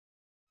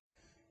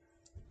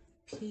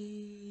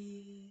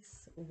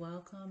Peace.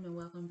 Welcome and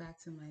welcome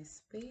back to my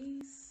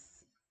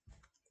space.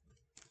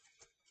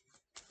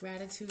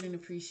 Gratitude and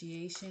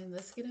appreciation.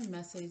 Let's get a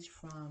message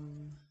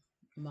from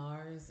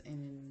Mars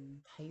and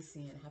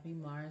Pisces. Happy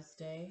Mars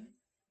Day.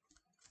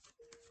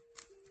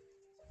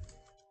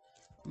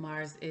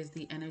 Mars is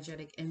the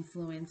energetic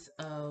influence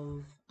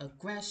of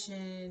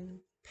aggression,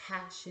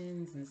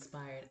 passions,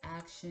 inspired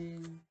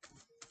action.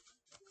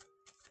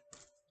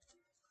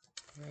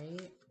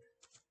 Right?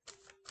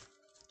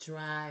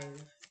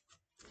 Drive.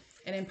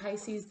 And in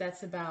Pisces,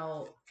 that's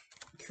about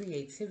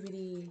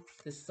creativity,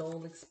 the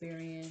soul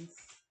experience,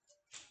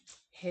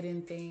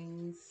 hidden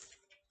things,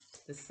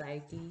 the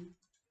psyche.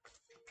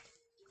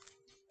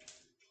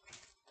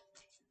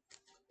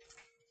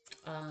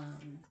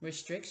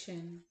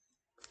 Restriction,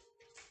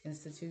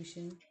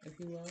 institution, if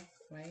you will,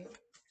 right?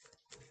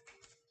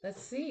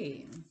 Let's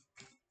see.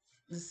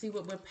 Let's see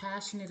what we're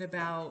passionate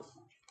about,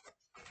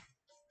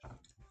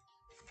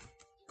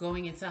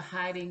 going into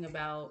hiding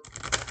about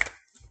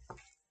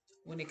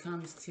when it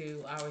comes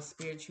to our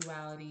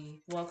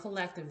spirituality. Well,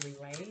 collectively,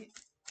 right?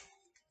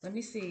 Let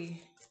me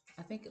see.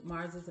 I think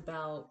Mars is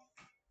about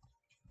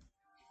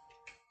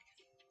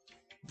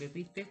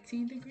maybe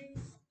 15 degrees.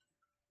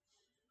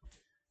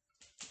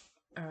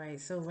 All right,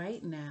 so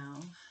right now,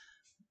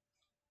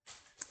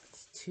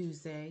 it's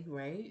Tuesday,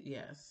 right?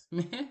 Yes.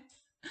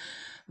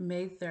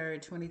 May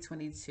 3rd,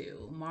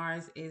 2022.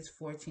 Mars is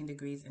 14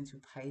 degrees into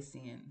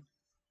Pisces.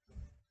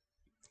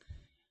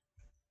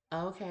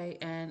 Okay,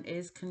 and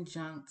is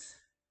conjunct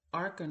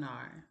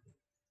Arcanar.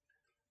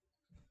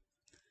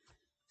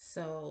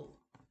 So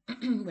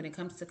when it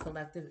comes to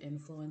collective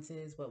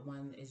influences, what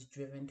one is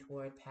driven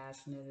toward,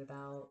 passionate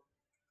about,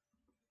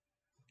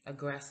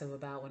 aggressive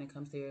about when it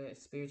comes to their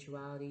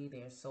spirituality,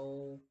 their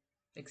soul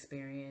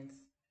experience,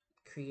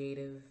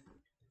 creative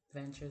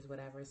ventures,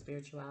 whatever,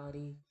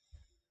 spirituality,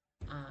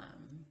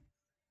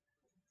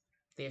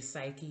 their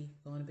psyche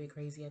going a bit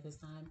crazy at this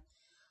time.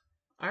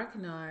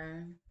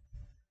 Arcanar,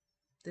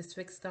 this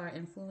fixed star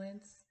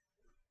influence,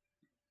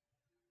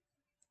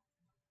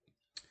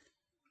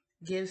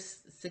 gives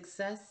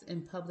success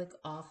in public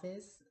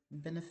office,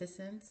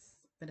 beneficence,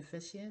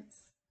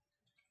 beneficence.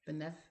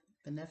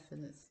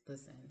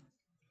 Listen,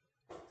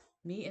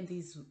 me and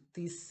these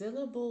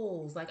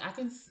syllables, like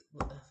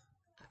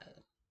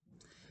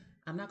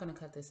I'm not gonna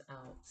cut this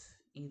out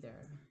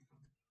either.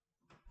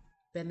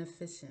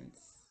 Beneficence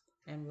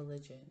and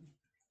religion.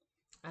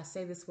 I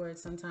say this word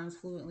sometimes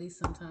fluently,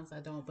 sometimes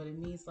I don't, but it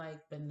means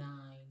like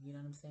benign. You know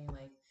what I'm saying?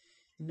 Like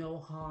no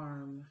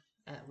harm,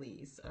 at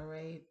least. All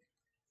right.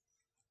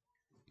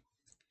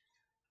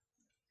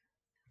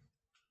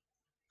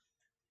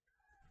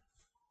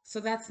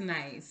 So that's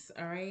nice.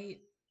 All right.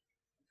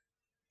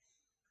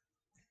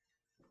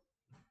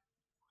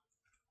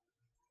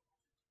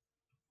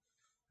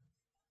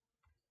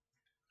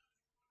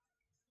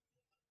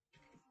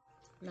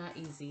 Not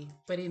easy,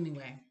 but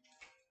anyway,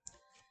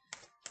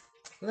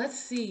 let's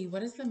see.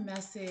 What is the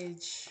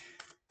message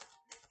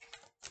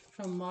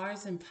from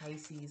Mars and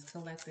Pisces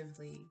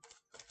collectively?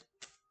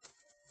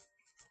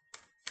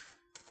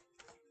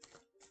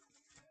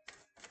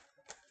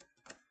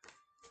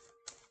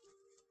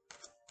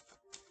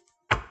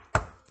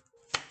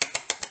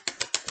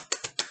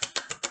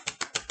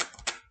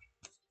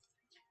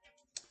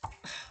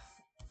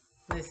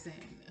 Listen,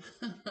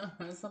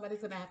 somebody's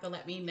gonna have to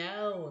let me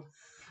know.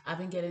 I've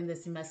been getting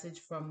this message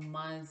for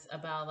months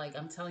about, like,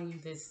 I'm telling you,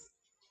 this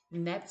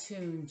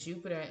Neptune,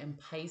 Jupiter, and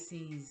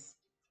Pisces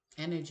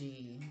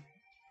energy.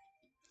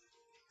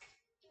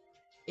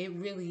 It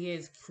really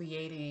is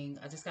creating.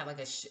 I just got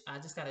like I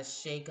just got a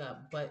shake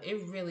up, but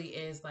it really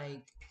is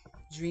like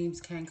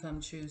dreams can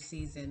come true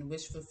season,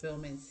 wish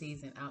fulfillment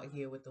season out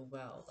here with the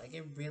well. Like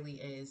it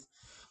really is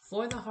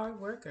for the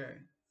hard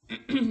worker.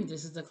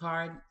 This is the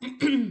card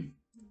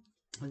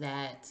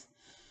that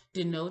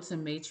denotes a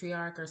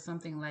matriarch or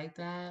something like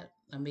that.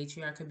 A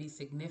matriarch could be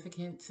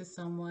significant to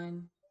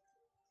someone.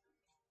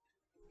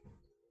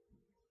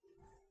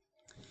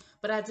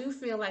 But I do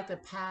feel like the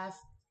path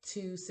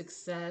to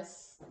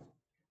success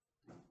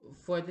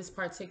for this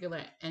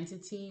particular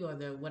entity, or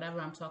the whatever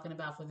I'm talking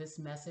about for this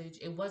message,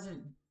 it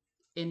wasn't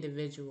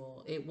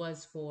individual. It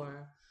was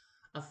for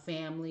a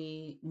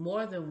family,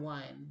 more than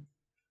one,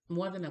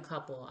 more than a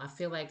couple. I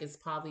feel like it's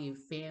probably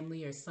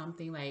family or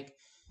something, like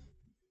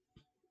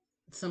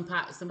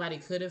somebody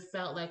could have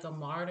felt like a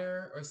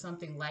martyr or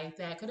something like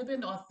that. Could have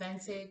been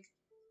authentic,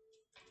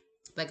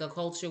 like a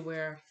culture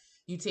where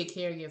you take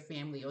care of your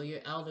family or your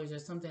elders or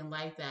something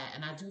like that.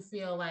 And I do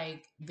feel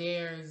like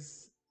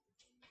there's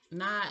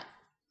not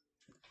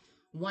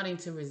wanting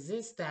to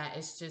resist that.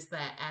 It's just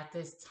that at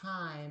this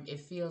time, it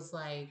feels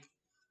like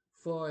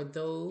for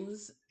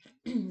those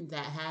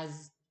that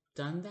has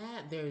done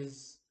that,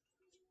 there's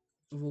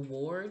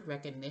reward,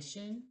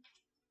 recognition,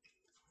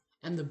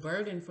 and the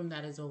burden from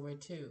that is over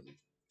too.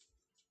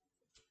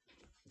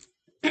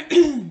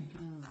 Oh,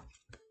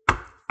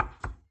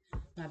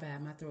 my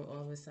bad, my throat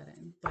all of a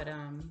sudden. But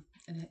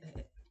and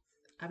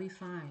I'll be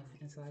fine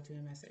until I do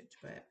a message.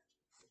 But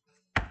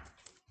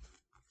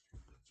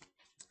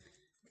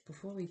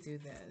before we do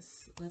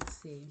this,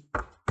 let's see.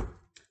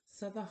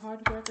 So the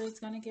hard worker is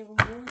going to get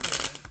rewarded.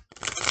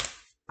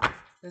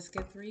 Let's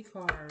get 3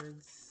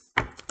 cards.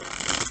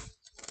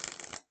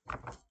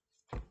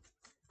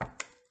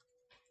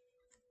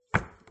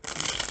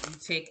 You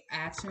take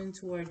action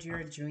toward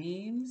your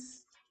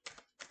dreams,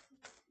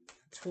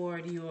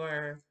 toward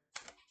your,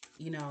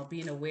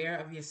 being aware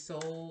of your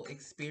soul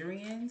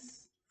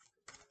experience,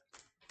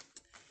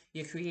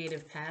 your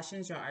creative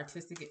passions, your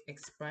artistic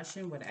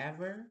expression,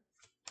 whatever.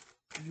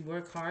 You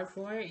work hard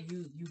for it.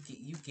 You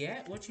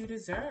get what you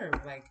deserve.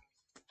 Like,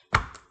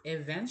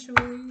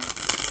 eventually.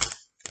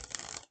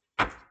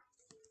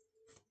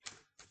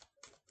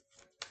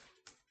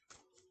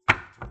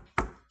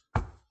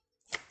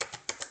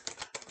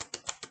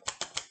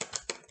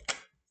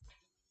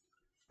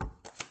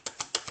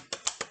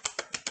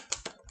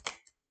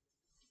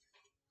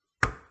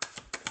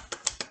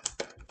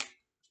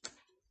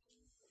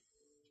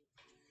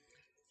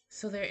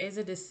 So there is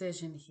a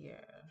decision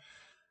here.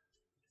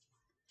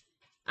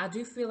 I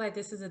do feel like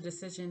this is a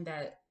decision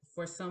that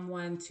for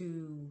someone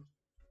to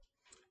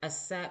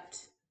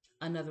accept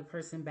another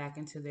person back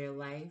into their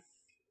life,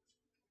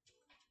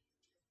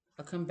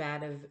 a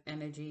combative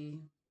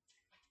energy,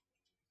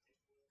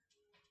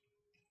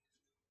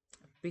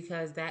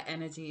 because that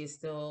energy is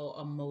still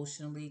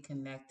emotionally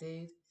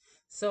connected.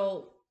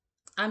 So,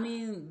 I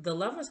mean, the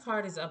Lover's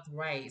card is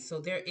upright,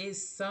 so there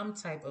is some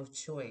type of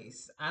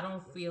choice. I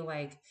don't feel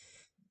like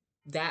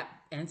that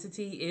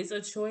entity is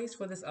a choice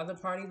for this other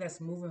party that's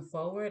moving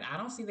forward. I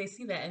don't see they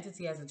see that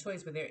entity as a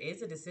choice, but there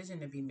is a decision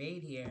to be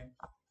made here.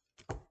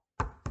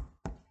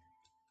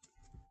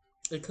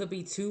 It could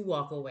be to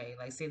walk away,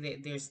 like say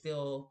that they're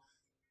still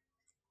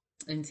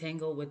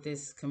entangled with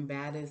this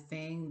combative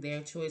thing.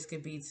 Their choice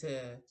could be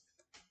to,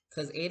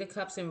 because 8 of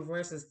Cups in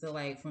reverse is still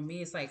like, for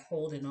me, it's like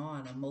holding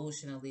on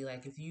emotionally.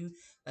 Like if you,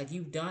 like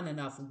you've done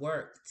enough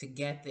work to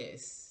get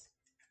this.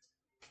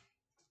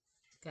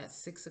 Got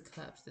 6 of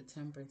Cups, the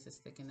Temperance is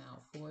sticking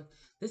out. 4.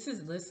 This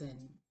is,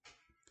 listen,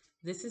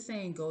 this is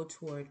saying go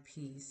toward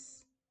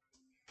peace.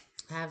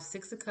 I have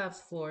 6 of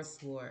Cups, 4 of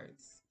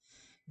Swords.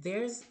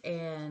 There's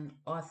an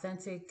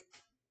authentic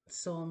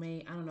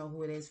soulmate. I don't know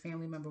who it is,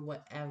 family member,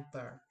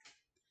 whatever.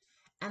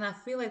 And I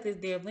feel like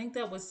they're linked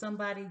up with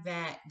somebody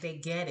that they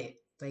get it.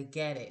 They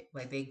get it.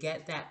 Like they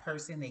get that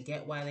person. They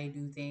get why they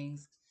do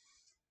things.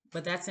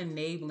 But that's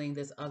enabling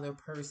this other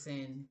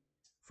person,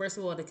 first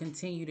of all, to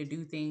continue to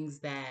do things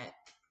that,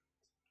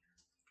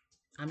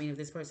 I mean,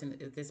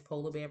 if this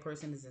polar bear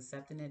person is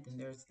accepting it, then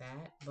there's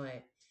that.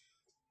 But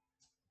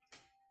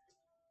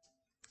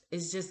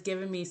it's just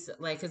giving me,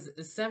 like, because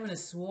the 7 of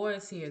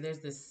Swords here, there's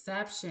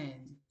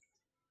deception.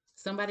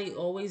 Somebody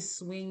always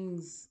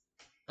swings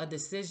a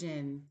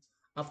decision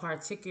a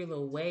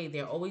particular way.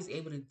 They're always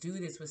able to do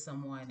this with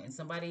someone. And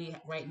somebody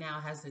right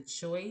now has a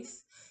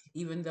choice,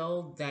 even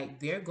though that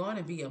they're going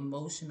to be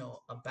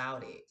emotional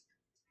about it.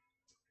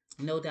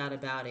 No doubt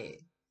about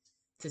it.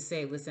 To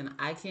say, listen,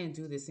 I can't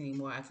do this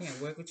anymore. I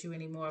can't work with you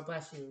anymore.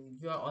 Bless you.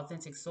 You're an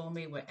authentic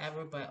soulmate,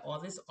 whatever. But all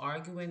this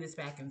arguing, this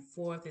back and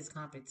forth, this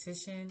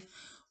competition,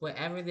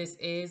 whatever this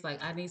is,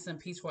 like I need some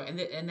peace for it.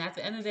 And at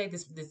the end of the day,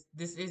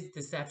 this is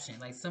deception.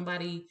 Like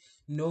somebody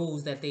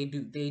knows that they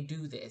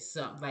do this.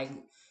 So like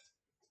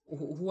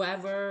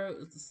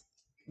whoever,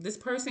 this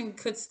person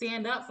could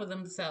stand up for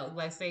themselves,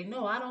 like say,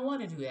 no, I don't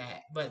want to do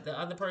that. But the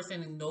other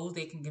person knows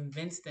they can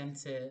convince them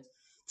to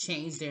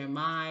change their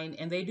mind,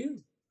 and they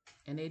do.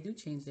 And they do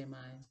change their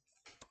mind.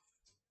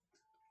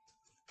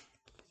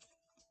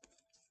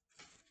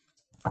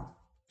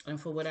 And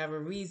for whatever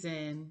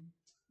reason,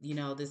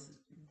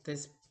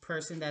 this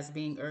person that's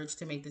being urged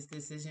to make this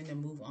decision to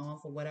move on,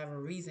 for whatever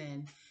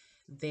reason,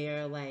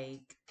 they're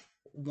like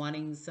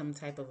wanting some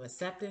type of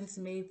acceptance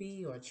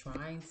maybe, or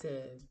trying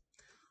to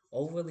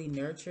overly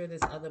nurture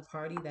this other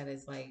party that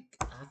is like,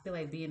 I feel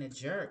like being a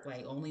jerk,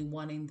 like only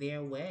wanting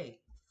their way.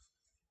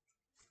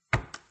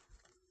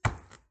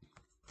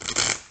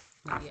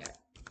 Not yet.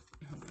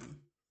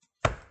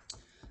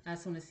 I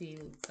just want to see,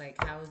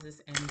 like, how is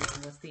this ending?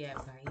 What's the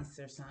advice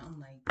or something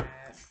like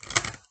that?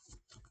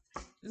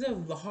 This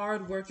is a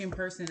hard-working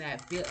person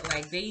that feel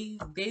like they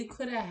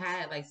could have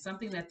had like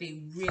something that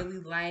they really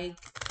like,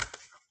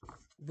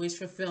 wish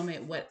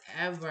fulfillment,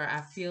 whatever.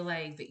 I feel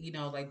like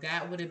that, like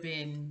that would have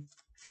been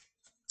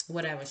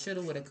whatever,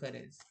 shoulda, woulda,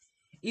 coulda.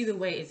 Either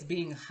way, it's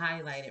being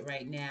highlighted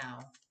right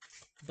now,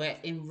 but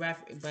in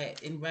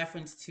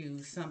reference to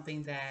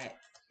something that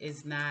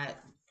is not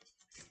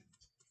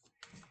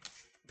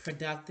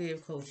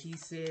productive,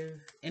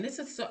 cohesive, and it's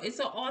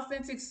an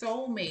authentic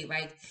soulmate.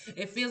 Like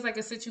it feels like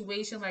a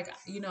situation like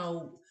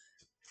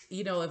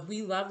if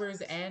we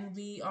lovers and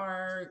we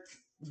are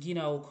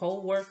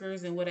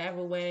co-workers in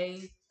whatever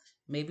way,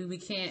 maybe we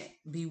can't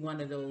be one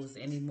of those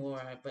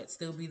anymore, but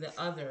still be the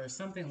other, or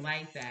something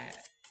like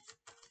that.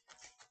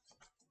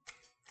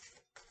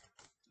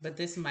 But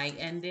this might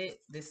end it.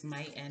 This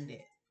might end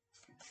it.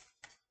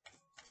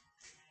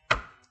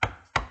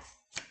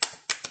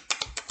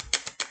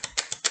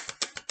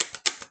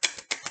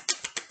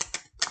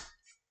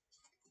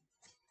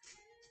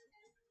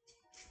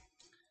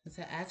 It's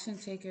an action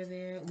taker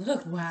there.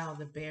 Look, wow,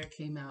 the bear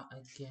came out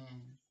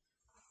again.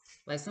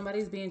 Like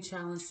somebody's being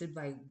challenged to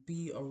like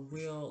be a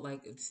real,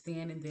 like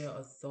stand in their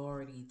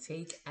authority,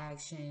 take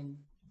action.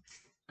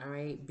 All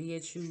right, be a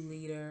true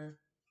leader.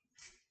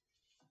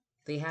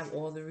 They have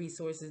all the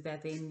resources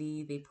that they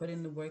need. They put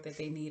in the work that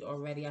they need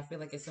already. I feel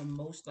like it's a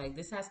most like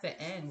this has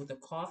to end with the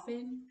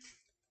coffin.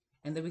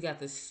 And then we got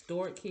the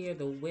stork here,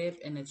 the whip,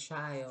 and the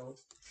child.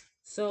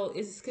 So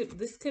this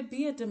could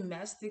be a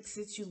domestic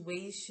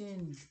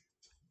situation,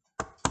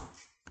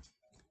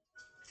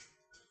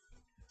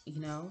 you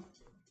know?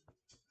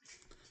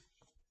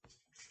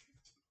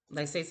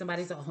 Like say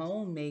somebody's a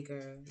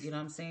homemaker, you know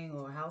what I'm saying?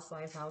 Or a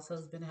housewife, house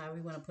husband, however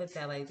you want to put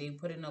that. Like they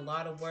put in a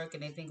lot of work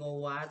and they think, oh,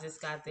 well, I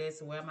just got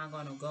this, where am I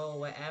gonna go,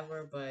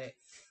 whatever. But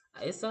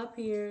it's up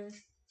here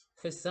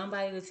for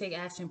somebody to take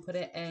action, put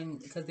it end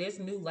because there's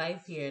new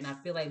life here, and I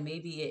feel like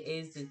maybe it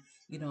is the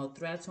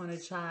threats on a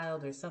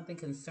child or something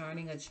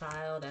concerning a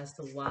child as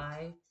to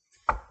why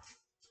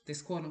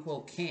this quote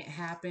unquote can't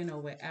happen or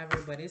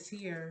whatever, but it's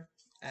here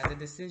as a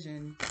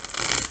decision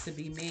to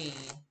be made.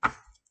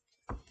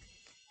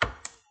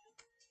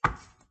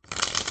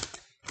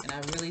 And I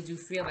really do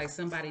feel like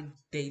somebody,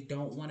 they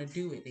don't want to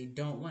do it. They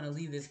don't want to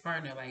leave this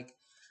partner. Like,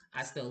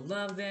 I still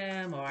love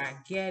them or I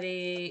get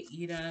it.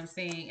 You know what I'm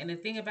saying? And the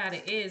thing about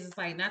it is, it's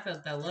like, not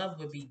that the love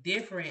would be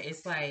different.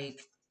 It's like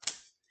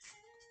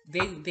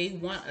they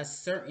want a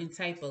certain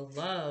type of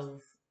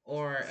love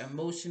or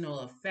emotional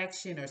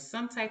affection or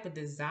some type of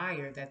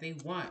desire that they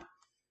want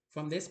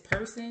from this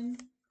person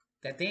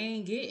that they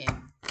ain't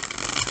getting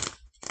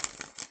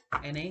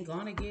and ain't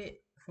gonna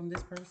get from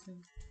this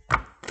person.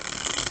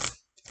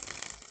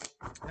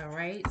 All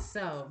right.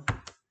 So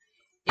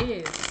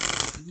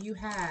if you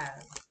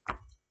have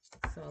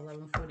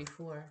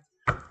 1144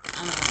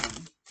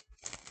 um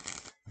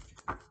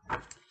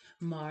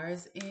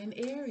Mars in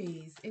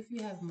Aries, if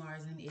you have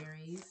Mars in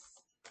Aries,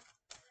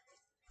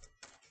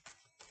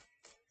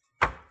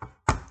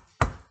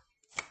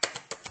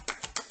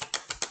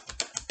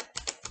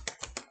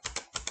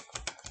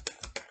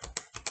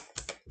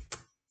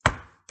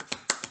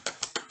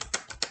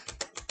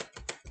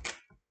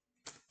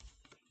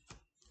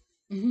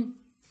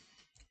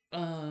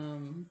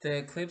 the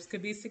eclipse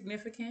could be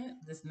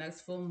significant. This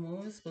next full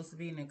moon is supposed to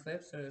be an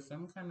eclipse or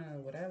some kind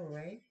of whatever,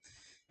 right?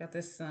 Got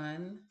the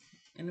sun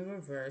in the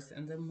reverse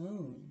and the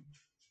moon.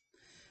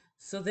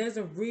 So there's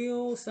a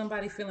real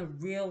somebody feeling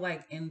real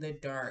like in the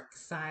dark,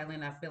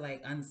 silent. I feel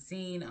like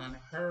unseen,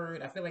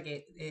 unheard. I feel like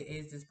it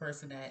is this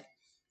person that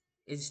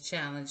is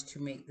challenged to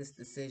make this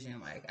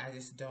decision. Like I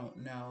just don't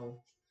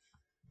know.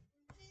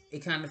 It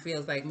kind of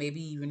feels like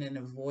maybe even an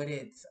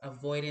avoidance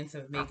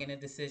of making a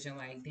decision.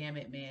 Like, damn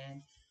it,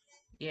 man.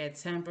 Yeah,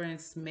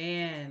 temperance,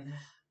 man.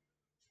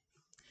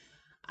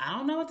 I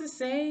don't know what to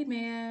say,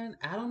 man.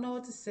 I don't know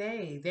what to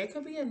say. There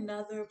could be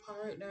another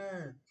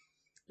partner.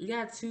 You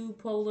got two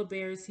polar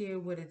bears here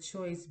with a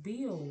choice.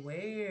 Be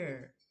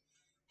aware.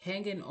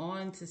 Hanging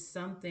on to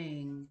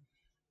something.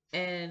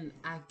 And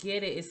I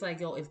get it. It's like,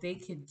 yo, if they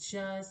could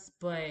just,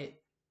 but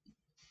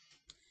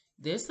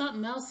there's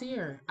something else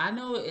here. I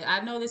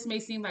know this may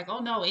seem like,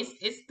 oh no, it's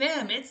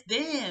them. It's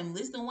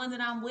the one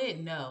that I'm with.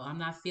 No, I'm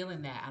not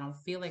feeling that. I don't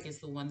feel like it's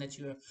the one that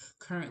you're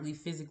currently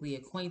physically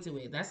acquainted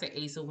with. That's the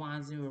Ace of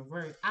Wands in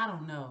reverse. I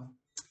don't know.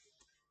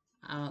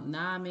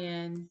 Nah,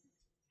 man.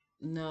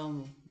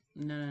 No,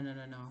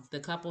 no. The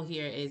couple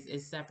here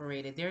is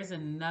separated. There's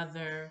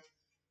another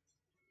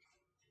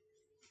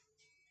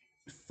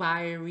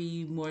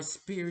fiery, more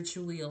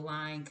spiritually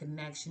aligned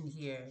connection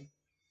here.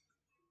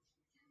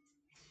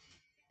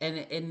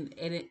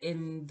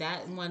 And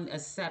that one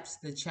accepts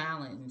the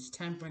challenge.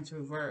 Temperance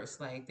reverse.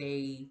 Like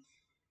they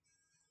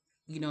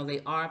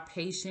are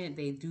patient.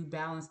 They do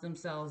balance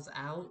themselves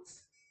out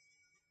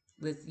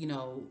with,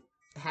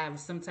 have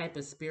some type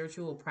of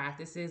spiritual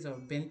practices or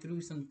been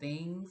through some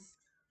things.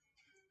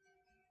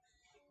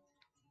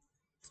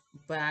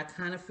 But I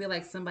kind of feel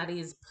like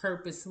somebody is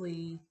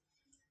purposely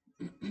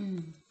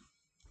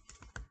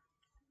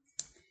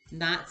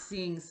not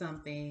seeing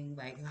something,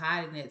 like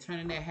hiding it,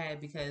 turning their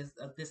head because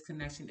of this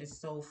connection is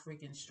so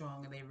freaking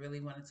strong and they really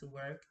want it to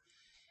work.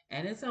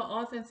 And it's an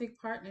authentic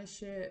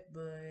partnership,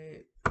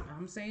 but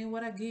I'm saying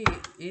what I get.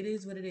 It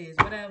is what it is.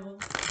 Whatever.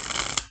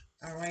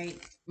 All right.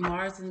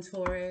 Mars and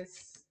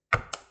Taurus.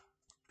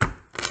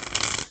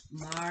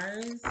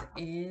 Mars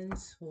and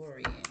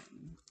Taurian.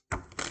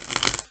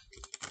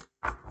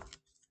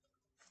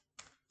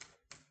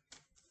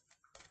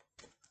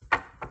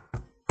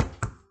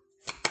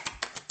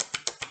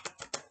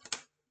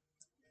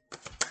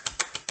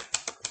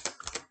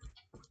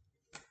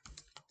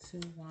 Two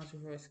Wands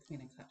reverse,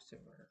 Queen of Cups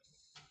reverse.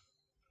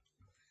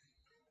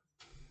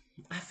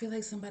 I feel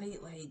like somebody,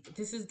 like,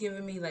 this is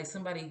giving me like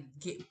somebody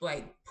get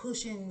like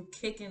pushing,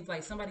 kicking,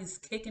 like somebody's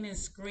kicking and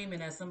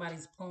screaming as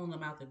somebody's pulling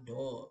them out the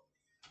door.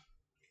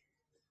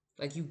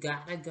 Like you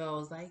gotta go.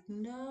 It's like,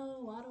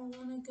 no, I don't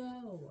want to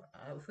go.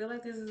 I feel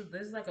like this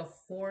is like a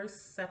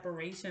forced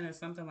separation or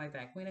something like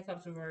that. Queen of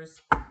Cups reverse,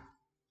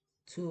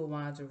 Two of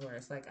Wands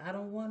reverse. Like I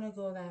don't want to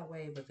go that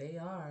way, but they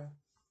are.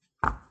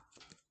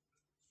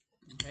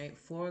 Right?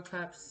 Four of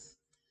Cups,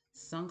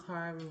 Sun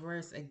card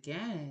reverse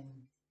again.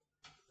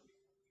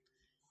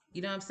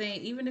 You know what I'm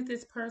saying? Even if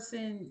this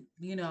person,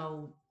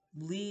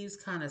 leaves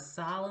kind of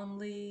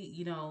solemnly,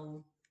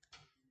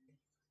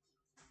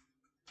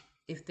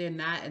 if they're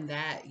not in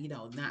that,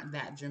 not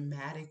that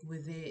dramatic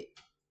with it,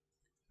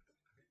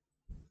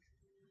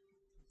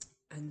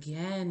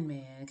 again,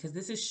 man, because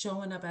this is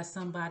showing up as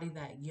somebody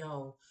that,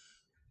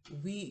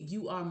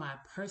 you are my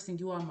person,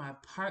 you are my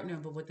partner.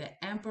 But with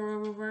the Emperor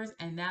reverse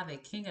and now the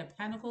King of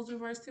Pentacles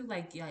reverse too,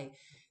 like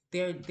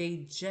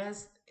they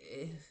just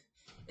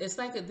it's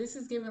like this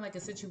is giving like a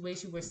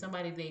situation where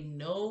somebody, they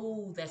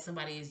know that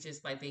somebody is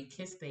just like, they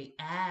kiss their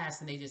ass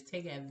and they just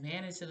take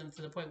advantage of them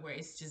to the point where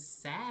it's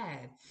just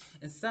sad,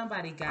 and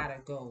somebody gotta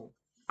go.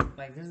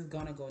 Like, this is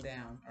gonna go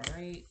down. All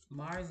right,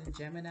 Mars and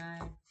Gemini.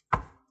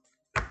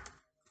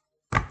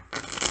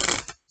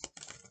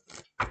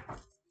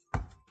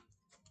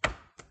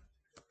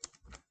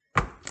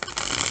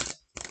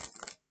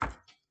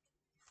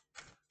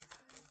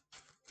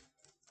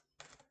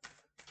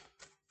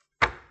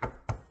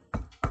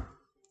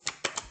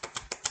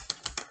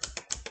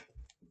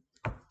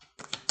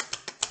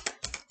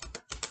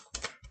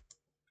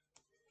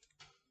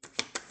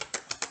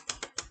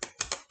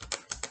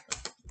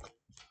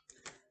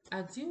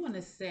 I do want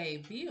to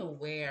say, be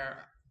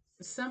aware.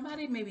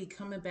 Somebody may be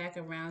coming back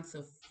around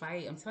to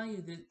fight. I'm telling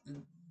you,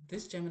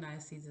 this Gemini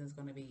season is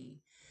going to be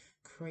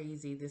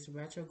crazy. This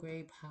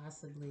retrograde,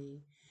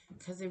 possibly,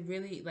 because it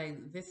really,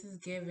 like, this is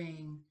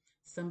giving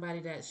somebody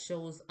that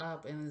shows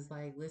up and is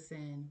like,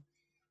 listen,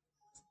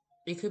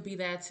 it could be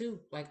that too.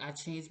 Like, I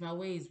changed my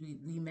ways.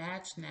 We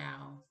match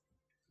now.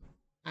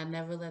 I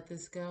never let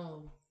this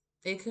go.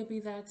 It could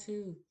be that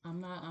too. I'm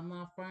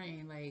not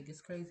fronting. Like,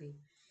 it's crazy.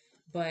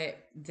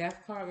 But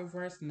Death card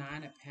reverse,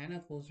 Nine of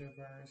Pentacles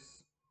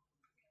reverse.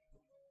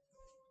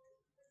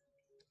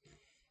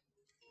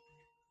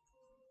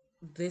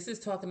 This is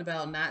talking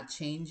about not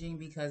changing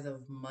because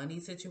of money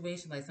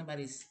situation. Like,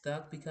 somebody's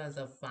stuck because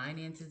of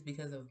finances,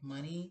 because of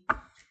money,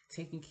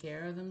 taking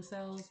care of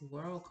themselves.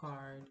 World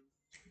card.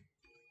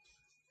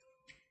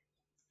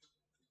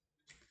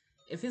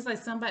 It feels like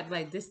somebody,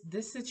 like,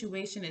 this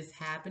situation is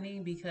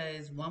happening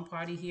because one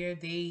party here,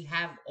 they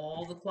have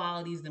all the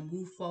qualities to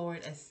move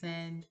forward,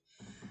 ascend,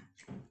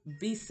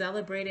 be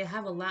celebrated,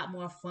 have a lot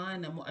more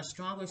fun, a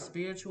stronger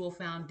spiritual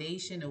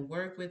foundation to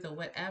work with or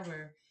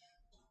whatever.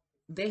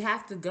 They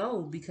have to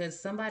go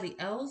because somebody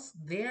else,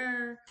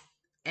 their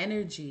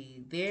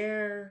energy,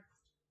 the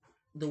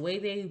way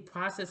they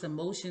process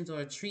emotions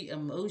or treat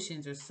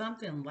emotions or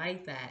something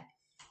like that,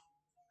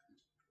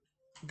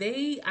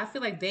 I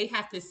feel like they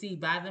have to see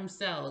by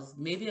themselves,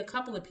 maybe a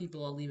couple of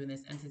people are leaving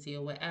this entity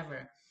or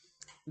whatever,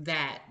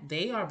 that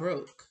they are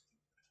broke,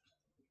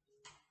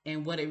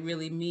 and what it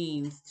really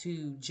means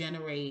to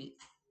generate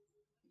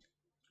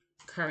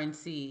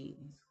currency,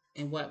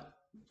 and what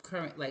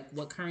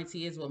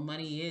currency is, what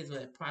money is,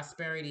 what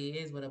prosperity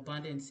is, what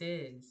abundance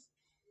is.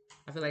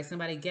 I feel like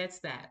somebody gets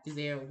that through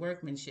their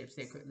workmanship,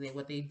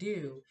 what they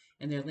do,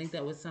 and they're linked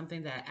up with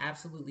something that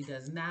absolutely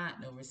does not,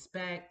 no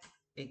respect.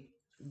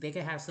 They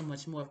could have so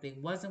much more if they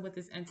wasn't with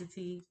this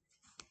entity.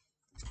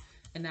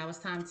 And now it's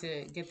time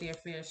to get their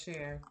fair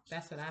share.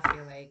 That's what I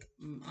feel like.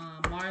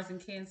 Mars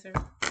and Cancer.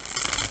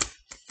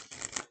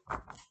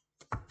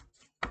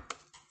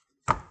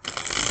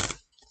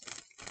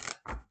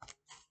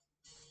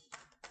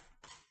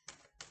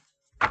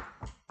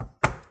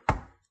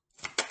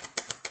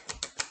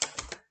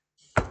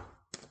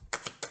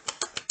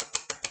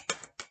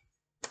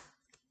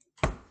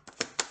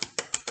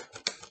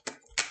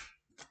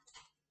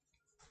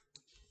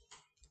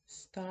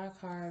 Star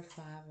card,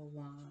 Five of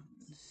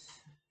Wands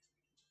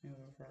in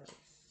reverse.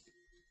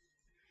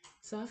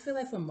 So I feel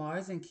like for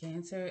Mars and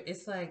Cancer,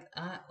 it's like,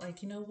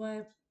 you know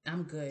what?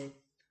 I'm good.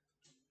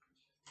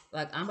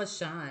 Like, I'm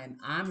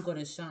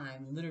gonna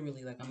shine,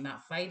 literally. Like, I'm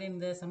not fighting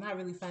this. I'm not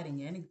really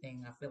fighting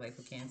anything. I feel like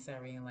for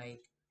Cancerian,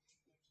 like,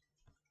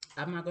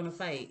 I'm not gonna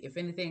fight. If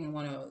anything, I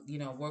want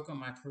to, work on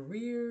my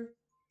career,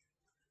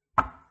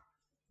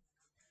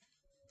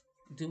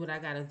 do what I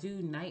gotta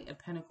do. Knight of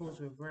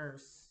Pentacles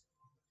reverse.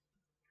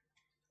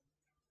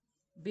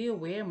 Be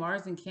aware,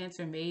 Mars and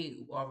Cancer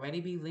may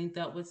already be linked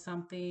up with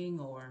something,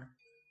 or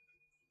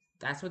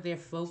that's what they're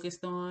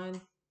focused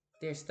on.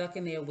 They're stuck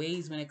in their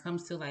ways when it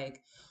comes to,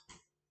 like,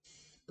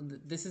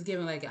 this is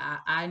giving, like,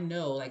 I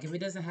know, like, if it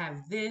doesn't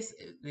have this,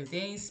 if they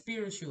ain't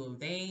spiritual,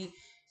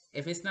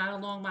 if it's not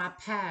along my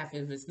path,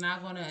 if it's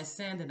not gonna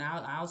ascend, and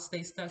I'll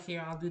stay stuck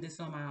here. I'll do this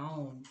on my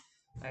own.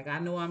 Like, I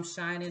know I'm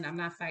shining. I'm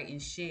not fighting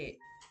shit.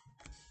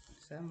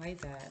 Something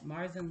like that.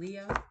 Mars and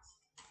Leo.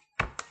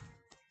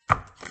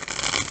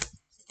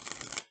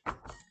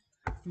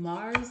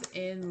 Mars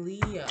and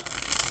Leo.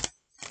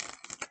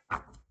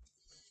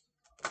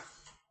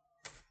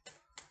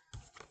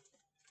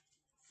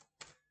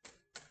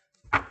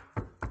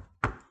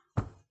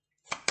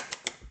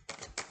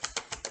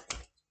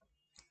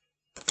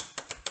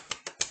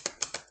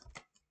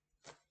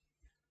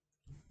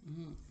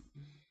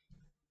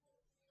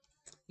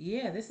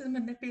 Yeah, this is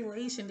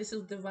manipulation. This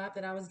is the vibe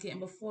that I was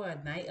getting before.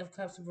 Knight of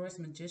Cups reverse,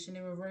 Magician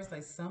in reverse.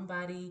 Like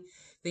somebody,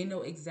 they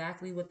know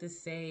exactly what to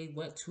say,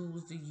 what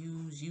tools to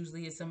use.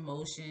 Usually it's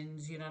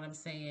emotions, you know what I'm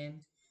saying?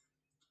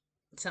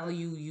 Telling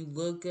you you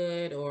look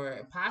good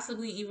or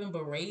possibly even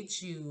berate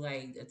you,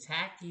 like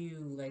attack you,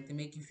 like to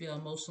make you feel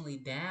emotionally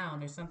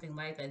down or something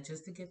like that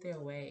just to get their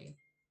way.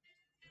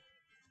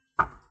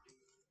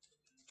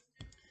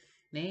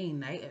 Dang,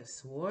 Knight of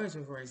Swords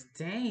reverse.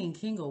 Dang,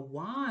 King of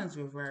Wands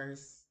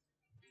reverse.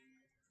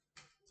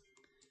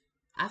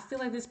 I feel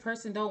like this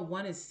person don't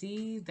want to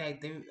see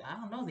that they, I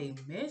don't know, they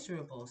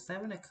miserable.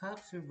 Seven of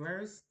Cups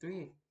reverse,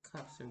 Three of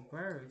Cups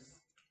reverse.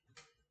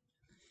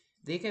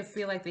 They can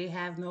feel like they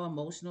have no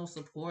emotional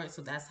support,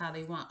 so that's how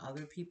they want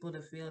other people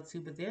to feel too.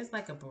 But there's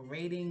like a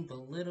berating,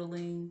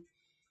 belittling,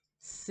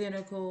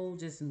 cynical,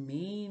 just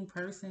mean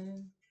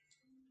person.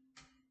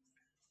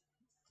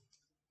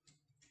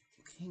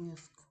 King of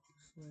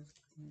Swords.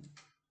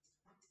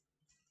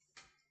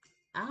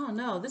 I don't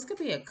know. This could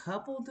be a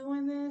couple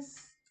doing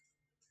this.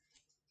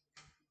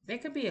 There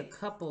could be a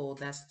couple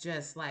that's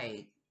just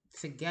like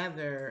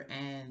together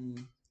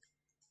and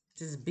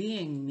just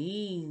being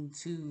mean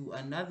to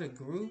another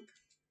group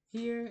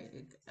here.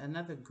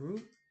 Another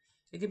group.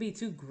 It could be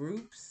two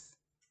groups.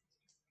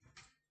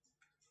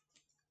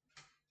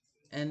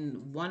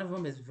 And one of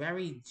them is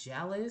very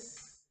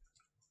jealous.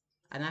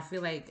 And I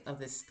feel like of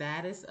the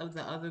status of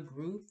the other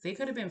group. They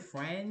could have been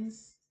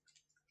friends,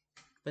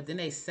 but then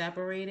they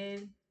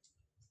separated.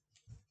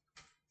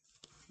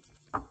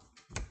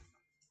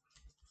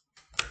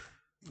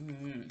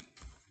 Mm.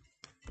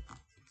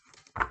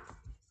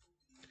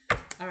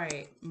 All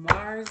right,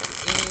 Mars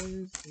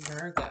in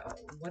Virgo.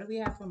 What do we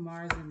have for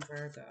Mars in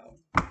Virgo?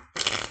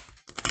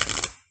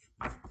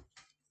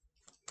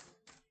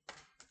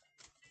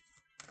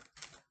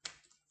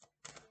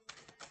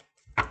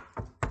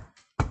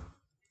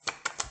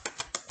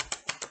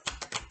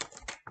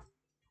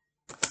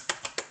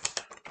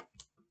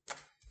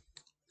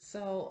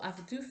 So I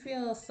do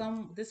feel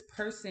this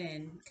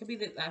person could be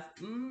that I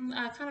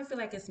kind of feel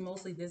like it's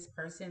mostly this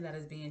person that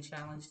is being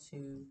challenged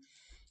to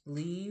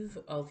leave.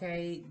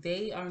 Okay,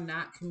 they are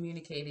not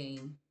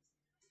communicating,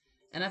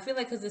 and I feel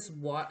like because this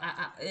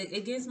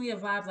it gives me a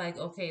vibe like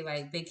okay,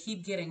 like they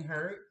keep getting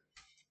hurt,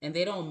 and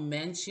they don't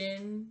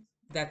mention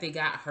that they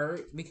got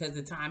hurt because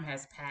the time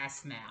has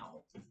passed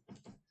now,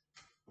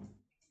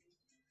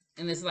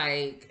 and it's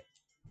like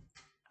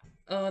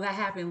oh, that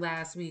happened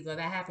last week, or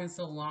that happened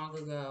so long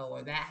ago,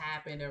 or that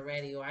happened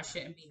already, or I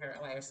shouldn't be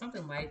hurt, like, or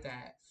something like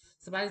that.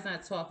 Somebody's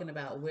not talking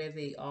about where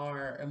they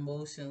are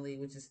emotionally,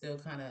 which is still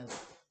kind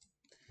of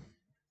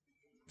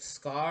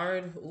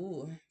scarred.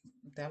 Ooh,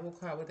 double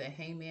card with a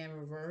hangman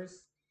reverse.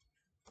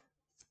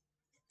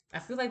 I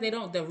feel like they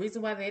don't, the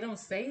reason why they don't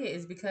say it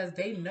is because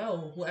they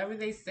know whoever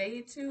they say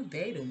it to,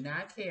 they do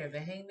not care. The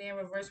hangman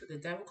reverse with the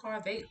devil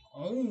card, they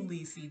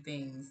only see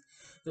things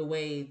the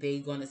way they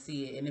gonna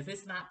see it. And if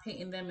it's not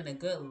painting them in a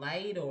good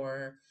light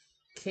or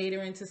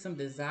catering to some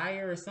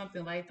desire or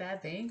something like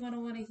that, they ain't gonna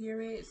want to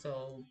hear it.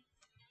 So,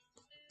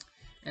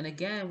 and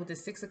again, with the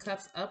Six of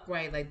Cups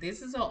upright, like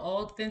this is an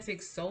authentic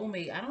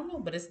soulmate. I don't know,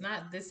 but it's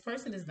not, this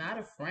person is not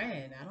a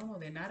friend. I don't know.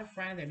 They're not a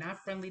friend. They're not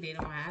friendly. They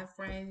don't have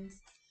friends.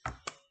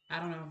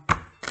 I don't know.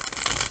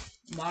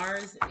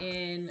 Mars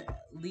in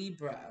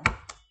Libra.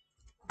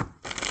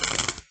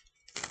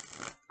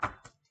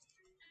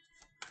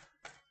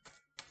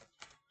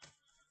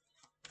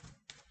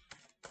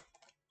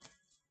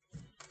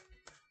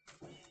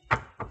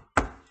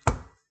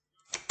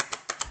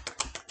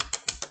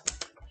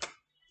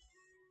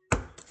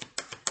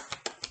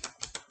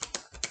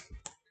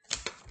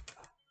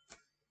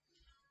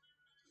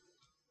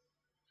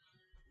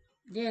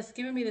 Yeah, it's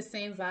giving me the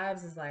same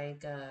vibes as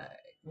like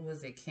what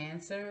was it,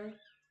 Cancer?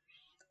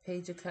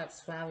 Page of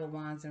Cups, Five of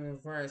Wands in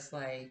reverse.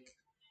 Like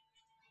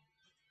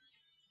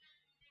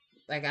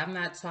I'm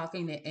not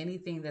talking to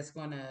anything that's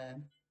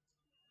gonna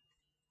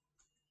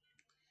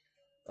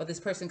or this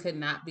person could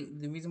not be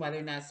the reason why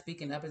they're not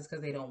speaking up is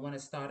because they don't want to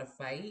start a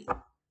fight.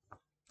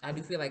 I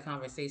do feel like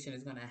conversation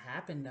is gonna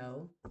happen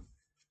though.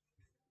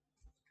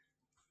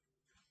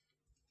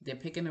 They're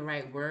picking the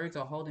right words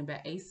or holding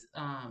back. Ace,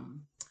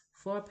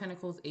 Four of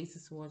Pentacles, Ace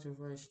of Swords,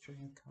 reverse,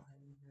 Strength card,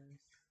 reverse.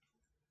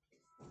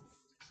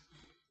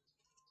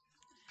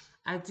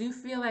 I do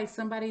feel like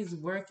somebody's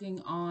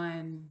working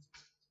on,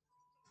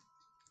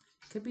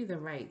 could be the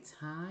right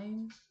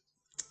time.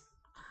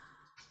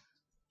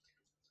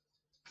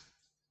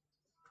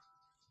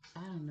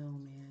 I don't know,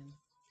 man.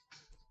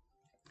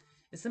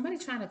 Is somebody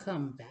trying to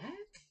come back?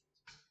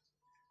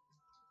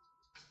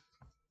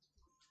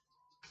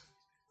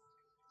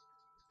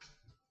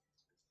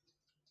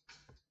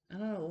 I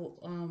don't know.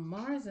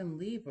 Mars and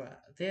Libra.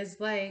 There's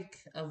like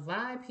a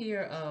vibe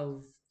here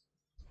of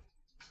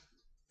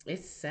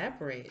it's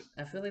separate.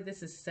 I feel like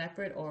this is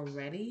separate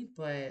already,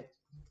 but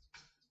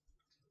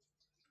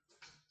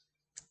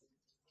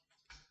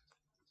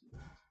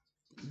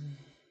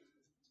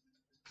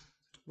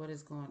what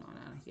is going on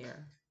out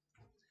here?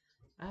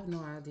 I have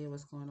no idea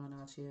what's going on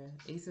out here.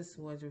 Ace of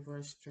Swords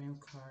reverse,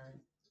 Strength card.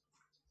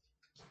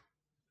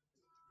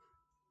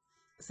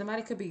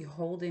 Somebody could be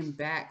holding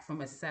back from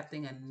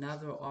accepting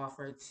another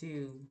offer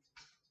too.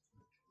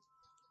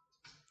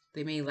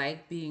 They may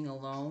like being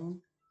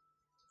alone.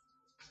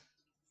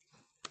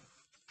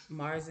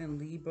 Mars and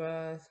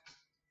Libra,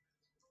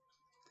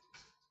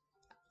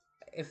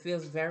 it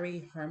feels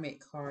very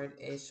hermit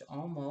card-ish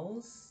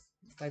almost.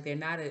 Like they're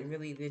not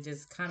really, they're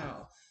just kind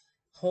of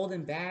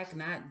holding back,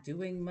 not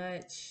doing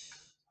much.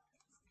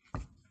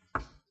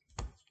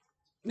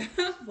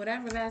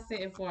 Whatever that's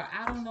sitting for,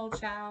 I don't know,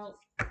 child.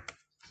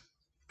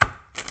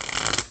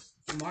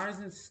 Mars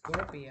and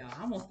Scorpio.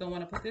 I almost don't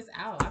want to put this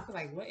out. I feel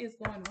like, what is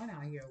going on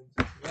out here?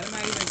 What am I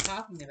even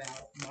talking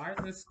about? Mars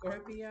and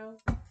Scorpio?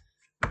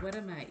 What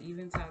am I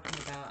even talking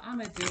about? I'm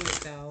going to do it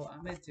though.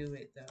 I'm going to do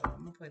it though.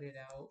 I'm going to put it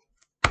out.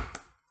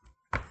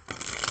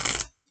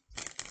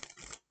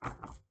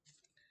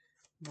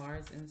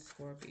 Mars and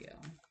Scorpio.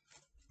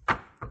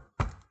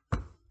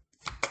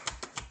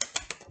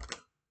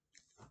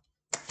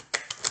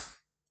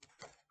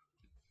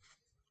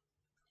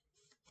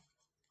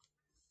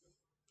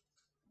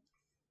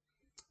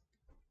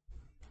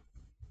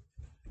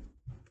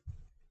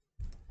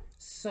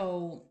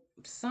 So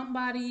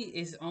somebody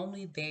is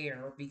only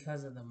there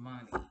because of the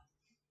money.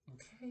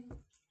 Okay.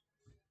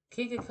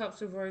 King of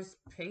Cups reverse,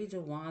 Page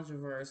of Wands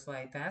reverse.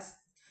 Like that's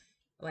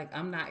like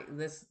I'm not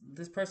this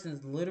person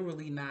is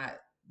literally not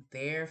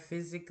there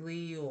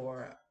physically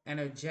or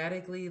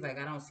energetically. Like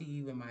I don't see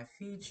you in my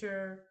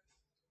future.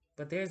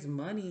 But there's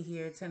money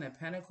here, Ten of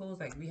Pentacles.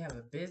 Like we have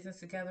a business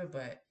together,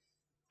 but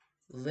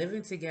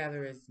living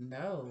together is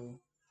no.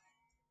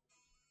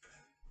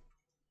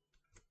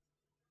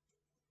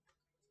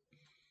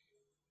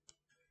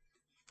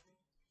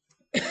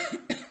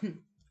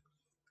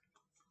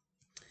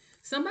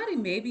 Somebody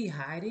may be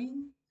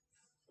hiding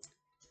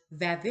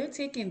that they're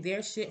taking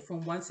their shit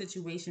from one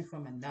situation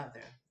from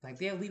another. Like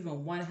they're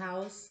leaving one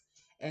house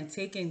and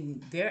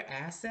taking their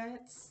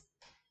assets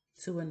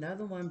to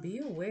another one. Be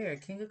aware.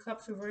 King of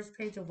Cups reverse,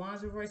 Page of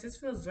Wands reverse. This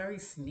feels very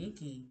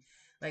sneaky.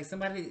 Like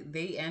somebody,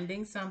 they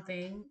ending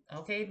something.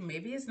 Okay,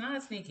 maybe it's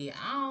not sneaky.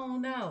 I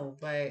don't know.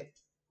 But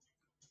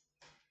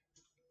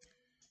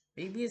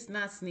maybe it's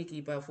not sneaky,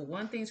 but for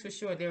one thing's for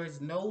sure, there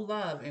is no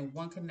love in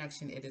one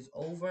connection. It is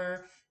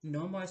over.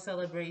 No more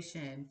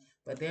celebration.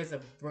 But there's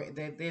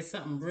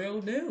something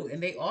real new,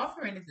 and they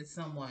offering it to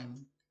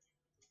someone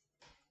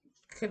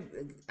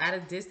could at a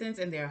distance,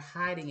 and they're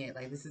hiding it.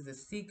 Like this is a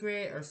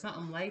secret or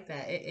something like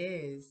that. It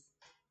is.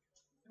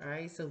 All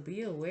right, so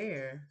be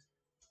aware.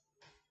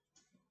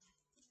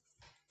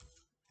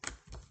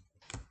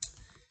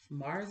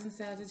 Mars and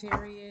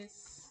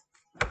Sagittarius.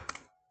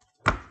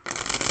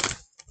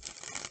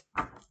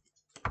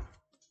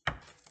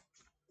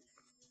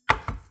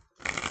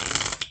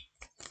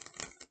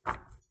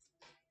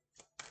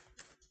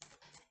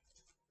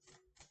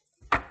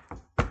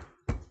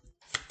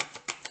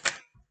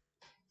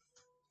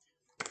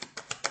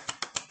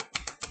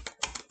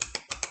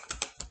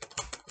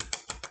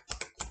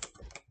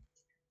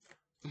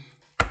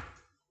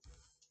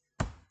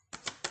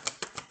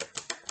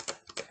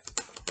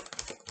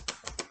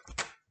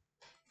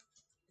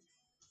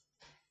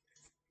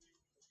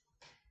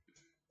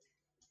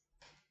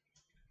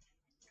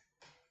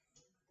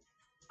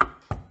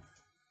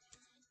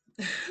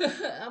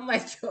 I'm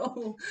like,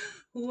 yo,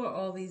 who are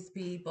all these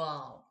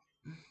people?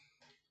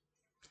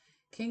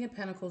 King of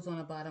Pentacles on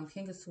the bottom,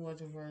 King of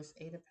Swords reverse,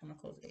 Eight of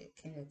Pentacles,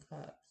 King of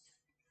Cups.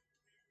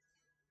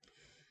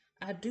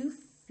 I do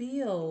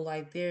feel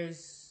like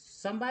there's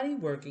somebody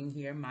working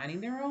here,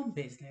 minding their own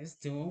business,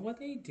 doing what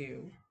they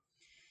do.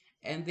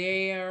 And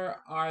there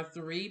are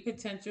three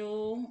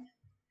potential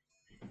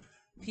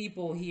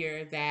people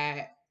here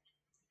that,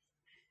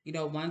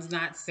 one's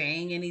not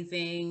saying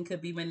anything,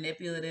 could be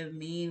manipulative,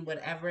 mean,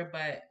 whatever,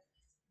 but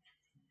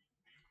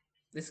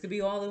this could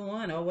be all in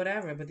one or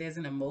whatever. But there's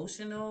an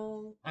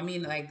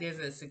like there's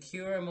a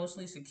secure,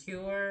 emotionally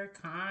secure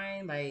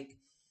kind, like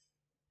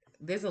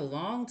there's a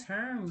long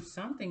term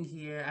something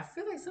here. I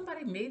feel like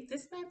somebody made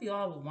this might be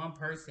all with one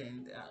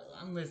person.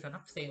 I'm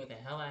saying what the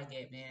hell I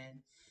get,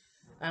 man.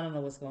 I don't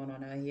know what's going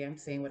on out here. I'm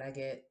saying what I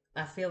get.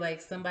 I feel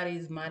like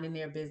somebody's minding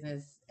their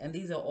business, and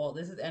this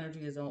is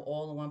energy is on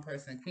all in one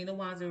person. Queen of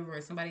Wands in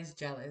reverse. Somebody's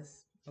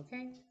jealous.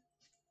 Okay,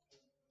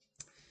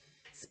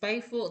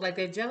 spiteful. Like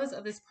they're jealous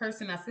of this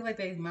person. I feel like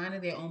they minding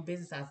their own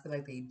business. I feel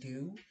like they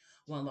do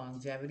want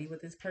longevity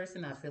with this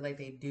person. I feel like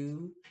they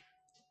do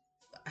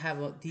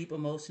have a deep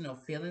emotional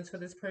feelings for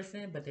this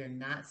person, but they're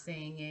not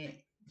saying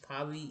it.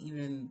 Probably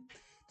even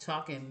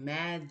talking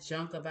mad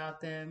junk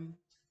about them.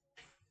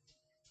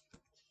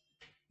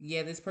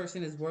 Yeah, this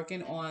person is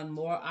working on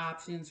more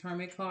options.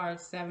 Hermit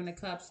cards, Seven of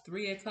Cups,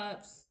 Three of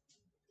Cups.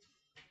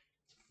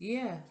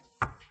 Yeah.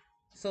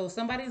 So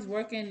somebody's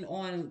working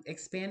on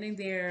expanding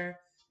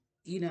their,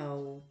 you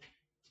know,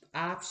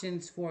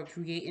 options for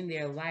creating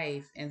their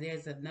life, and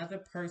there's another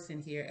person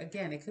here.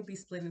 Again, it could be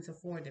split into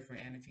four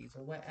different energies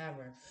or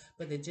whatever,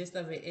 but the gist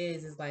of it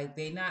is like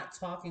they not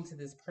talking to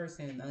this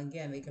person.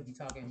 Again, they could be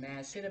talking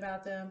mad shit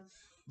about them,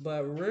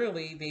 but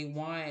really they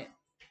want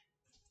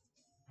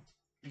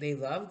they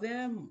love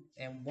them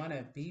and want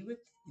to be with,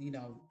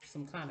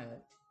 some kind of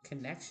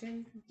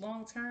connection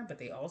long term, but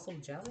they also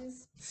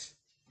jealous.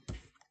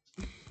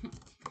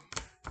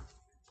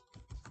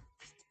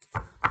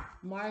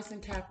 Mars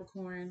and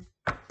Capricorn.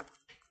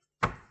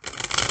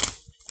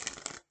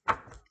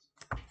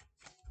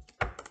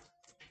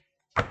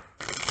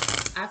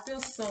 I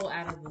feel so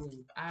out of the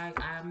loop.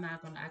 I'm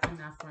not gonna. I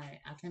cannot front.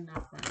 I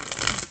cannot front.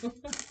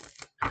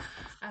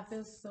 I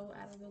feel so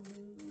out of the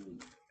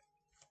loop.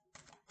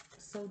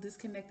 So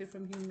disconnected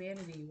from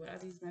humanity. What are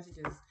these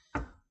messages?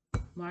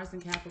 Mars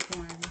and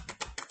Capricorn.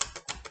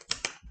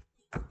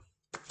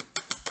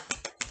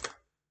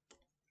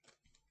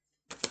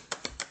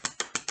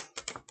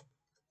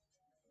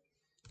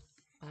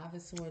 Five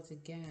of Swords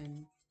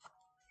again.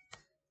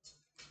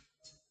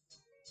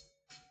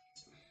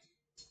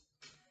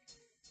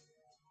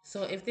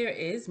 So if there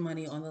is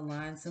money on the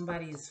line,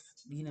 somebody's,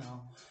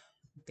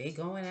 they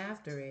going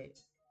after it.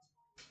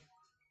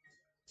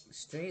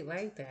 Straight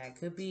like that.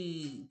 Could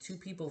be two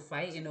people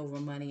fighting over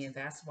money, and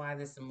that's why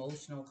this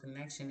emotional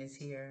connection is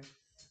here.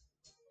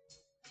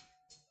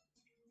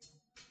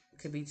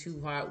 Could be two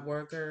hard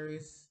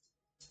workers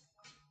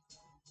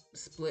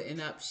splitting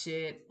up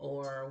shit,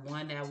 or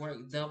one that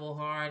worked double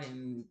hard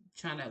and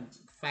trying to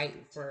fight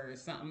for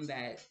something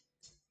that,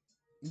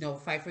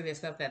 fight for their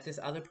stuff that this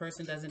other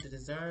person doesn't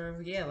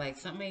deserve. Yeah, like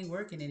something ain't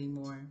working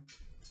anymore.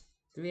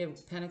 Three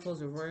of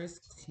Pentacles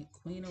reversed,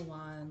 Queen of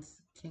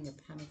Wands, King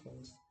of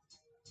Pentacles.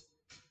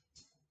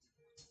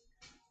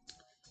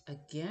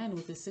 Again,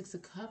 with the Six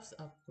of Cups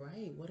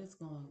upright, what is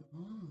going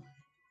on?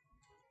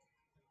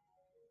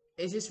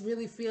 It just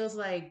really feels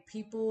like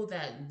people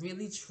that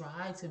really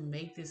try to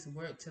make this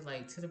work to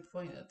the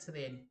point to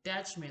their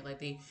detriment.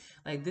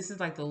 Like this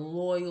is like the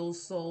loyal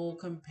soul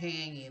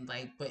companion,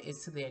 but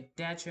it's to their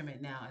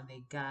detriment now, and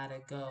they gotta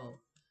go.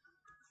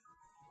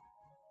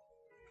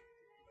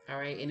 All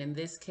right, and in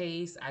this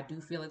case, I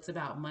do feel it's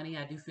about money.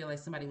 I do feel like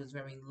somebody was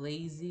very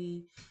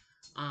lazy.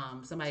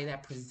 Somebody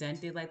that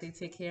presented like they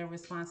take care of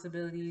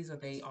responsibilities, or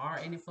they are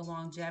in it for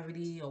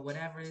longevity, or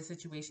whatever the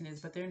situation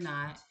is, but they're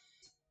not.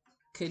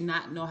 Could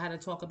not know how to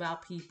talk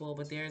about people.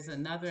 But there's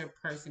another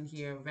person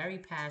here, very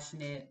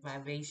passionate,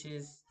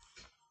 vivacious,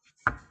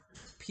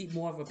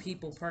 more of a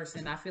people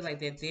person. I feel like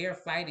that they're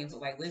fighting for,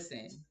 like,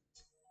 listen,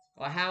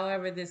 or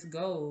however this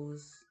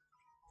goes,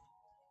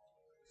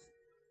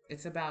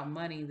 it's about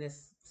money,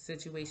 this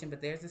situation, but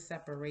there's a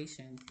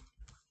separation.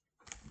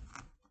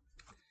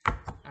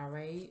 All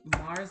right,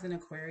 Mars in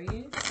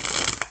Aquarius.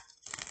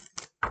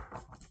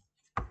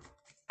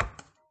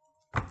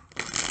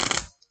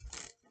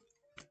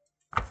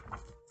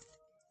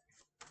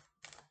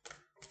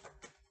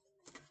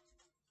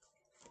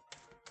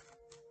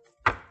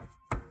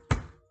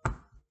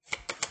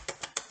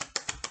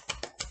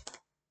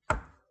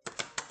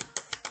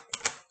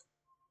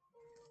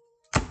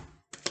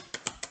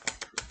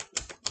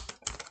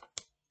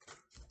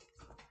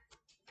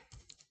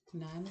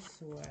 Nine of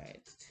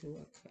Swords, Two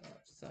of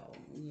Cups. So,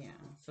 yeah.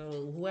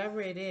 So, whoever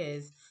it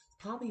is,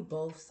 probably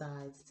both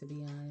sides, to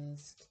be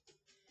honest.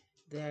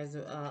 There's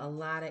a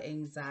lot of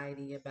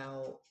anxiety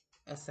about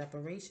a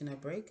separation, a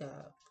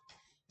breakup.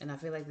 And I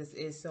feel like this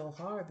is so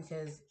hard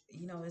because,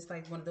 it's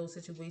like one of those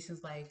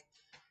situations like,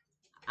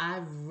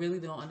 I really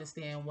don't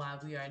understand why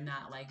we are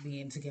not like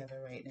being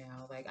together right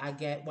now. Like, I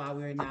get why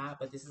we're not,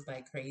 but this is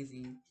like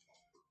crazy.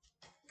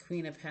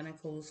 Queen of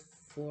Pentacles,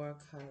 Four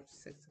of Cups,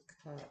 Six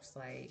of Cups.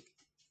 Like,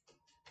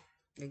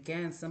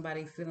 again,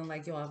 somebody feeling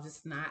like, yo, I'm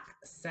just not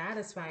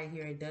satisfied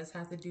here. It does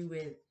have to do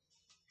with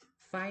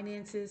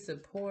finances,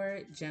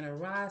 support,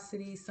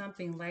 generosity,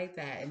 something like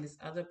that. And this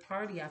other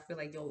party, I feel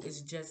like, yo, it's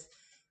just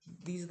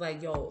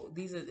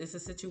it's a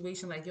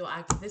situation like, yo,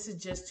 this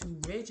is just too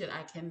rigid.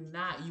 I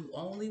cannot. You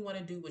only want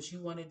to do what you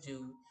want to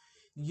do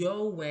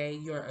your way.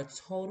 You're a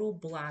total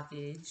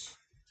blockage.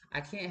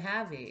 I can't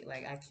have it.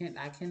 Like,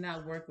 I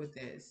cannot work with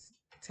this.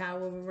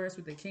 Tower reverse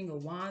with the King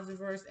of Wands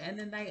reverse and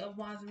the Knight of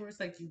Wands reverse.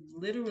 Like, you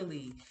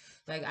literally,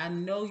 like, I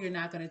know you're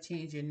not going to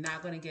change. You're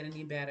not going to get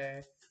any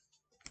better.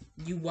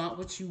 You want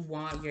what you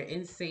want. You're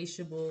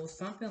insatiable.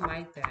 Something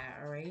like that.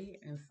 All right.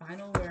 And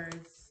final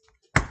words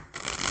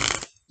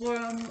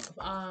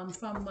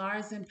from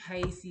Mars and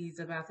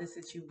Pisces about this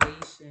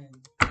situation.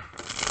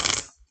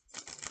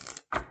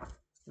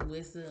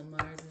 Wisdom,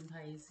 Mars and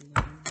Pisces.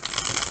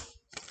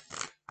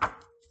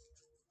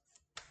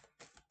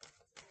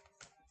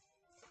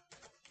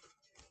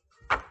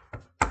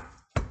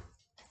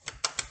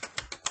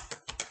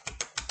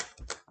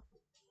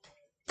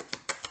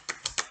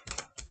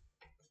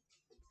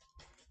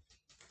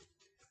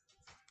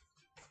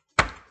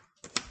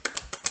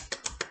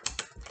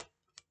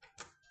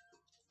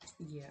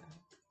 Yeah.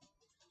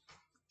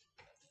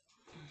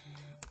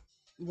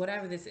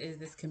 Whatever this is,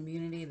 this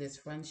community, this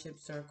friendship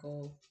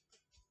circle,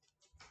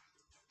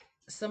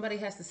 somebody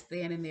has to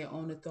stand in their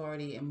own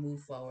authority and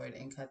move forward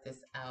and cut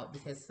this out,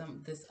 because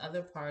this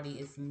other party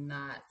is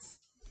not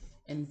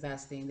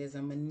investing. There's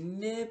a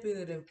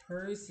manipulative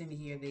person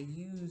here. They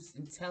use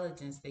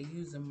intelligence, they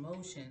use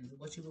emotions,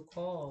 what you would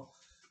call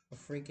a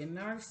freaking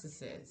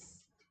narcissist.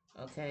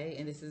 Okay,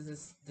 and this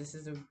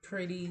is a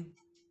pretty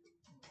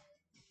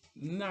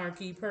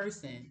narky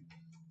person,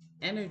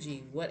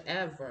 energy,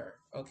 whatever.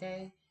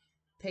 Okay,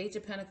 Page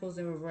of Pentacles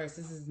in reverse.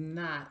 This is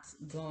not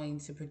going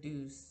to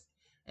produce,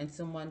 and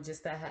someone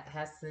just that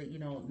has to,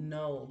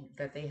 know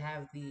that they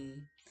have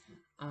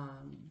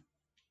um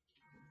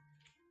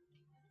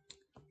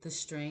the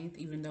strength,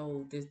 even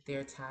though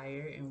they're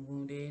tired and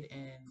wounded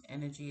and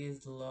energy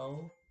is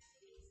low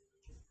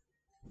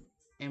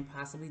and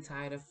possibly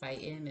tired of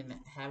fighting and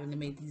having to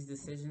make these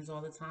decisions all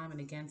the time, and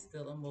again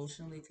still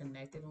emotionally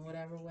connected in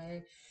whatever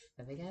way,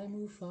 that they gotta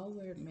move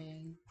forward,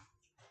 man.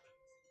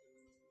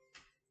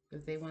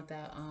 If they want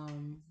that,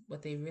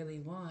 what they really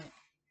want.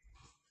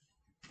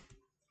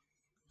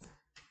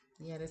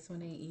 Yeah, this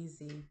one ain't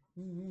easy.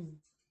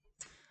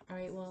 All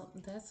right, well,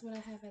 that's what I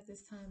have at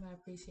this time. I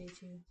appreciate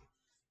you,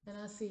 and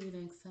I'll see you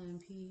next time.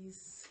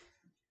 Peace.